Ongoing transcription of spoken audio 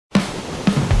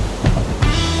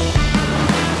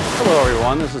Hello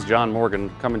everyone, this is John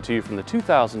Morgan coming to you from the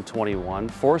 2021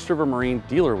 Forest River Marine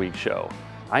Dealer Week show.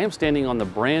 I am standing on the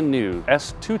brand new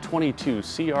S222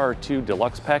 CR2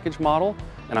 Deluxe Package model,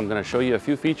 and I'm going to show you a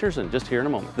few features in just here in a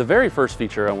moment. The very first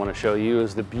feature I want to show you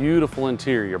is the beautiful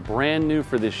interior, brand new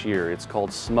for this year. It's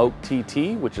called Smoke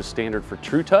TT, which is standard for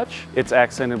True Touch. It's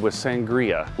accented with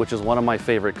Sangria, which is one of my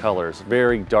favorite colors,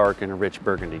 very dark and rich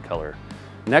burgundy color.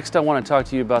 Next, I want to talk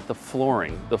to you about the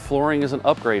flooring. The flooring is an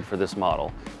upgrade for this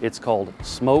model. It's called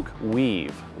Smoke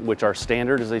Weave, which our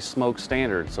standard is a smoke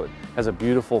standard, so it has a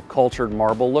beautiful cultured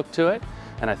marble look to it,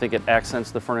 and I think it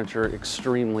accents the furniture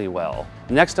extremely well.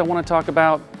 Next, I want to talk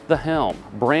about the helm.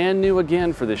 Brand new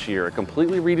again for this year, a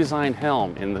completely redesigned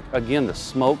helm in, again, the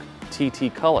Smoke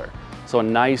TT color. So a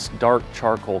nice dark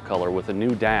charcoal color with a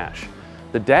new dash.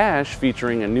 The dash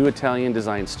featuring a new Italian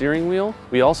design steering wheel.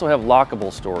 We also have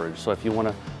lockable storage, so if you want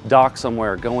to dock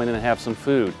somewhere, go in and have some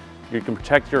food, you can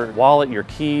protect your wallet, your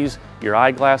keys, your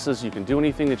eyeglasses. You can do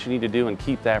anything that you need to do and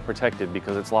keep that protected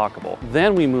because it's lockable.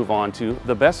 Then we move on to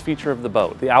the best feature of the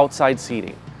boat, the outside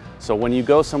seating. So when you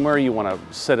go somewhere, you want to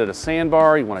sit at a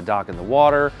sandbar, you want to dock in the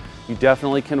water, you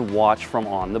definitely can watch from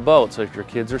on the boat. So if your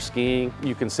kids are skiing,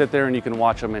 you can sit there and you can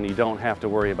watch them and you don't have to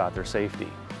worry about their safety.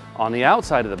 On the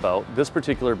outside of the boat, this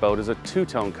particular boat is a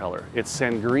two-tone color. It's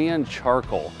Sangria and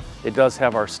charcoal. It does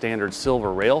have our standard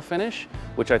silver rail finish,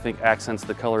 which I think accents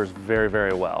the colors very,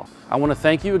 very well. I want to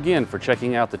thank you again for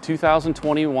checking out the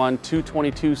 2021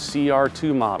 222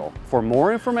 CR2 model. For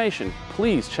more information,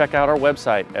 please check out our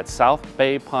website at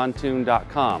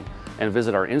southbaypontoon.com and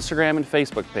visit our Instagram and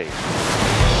Facebook page.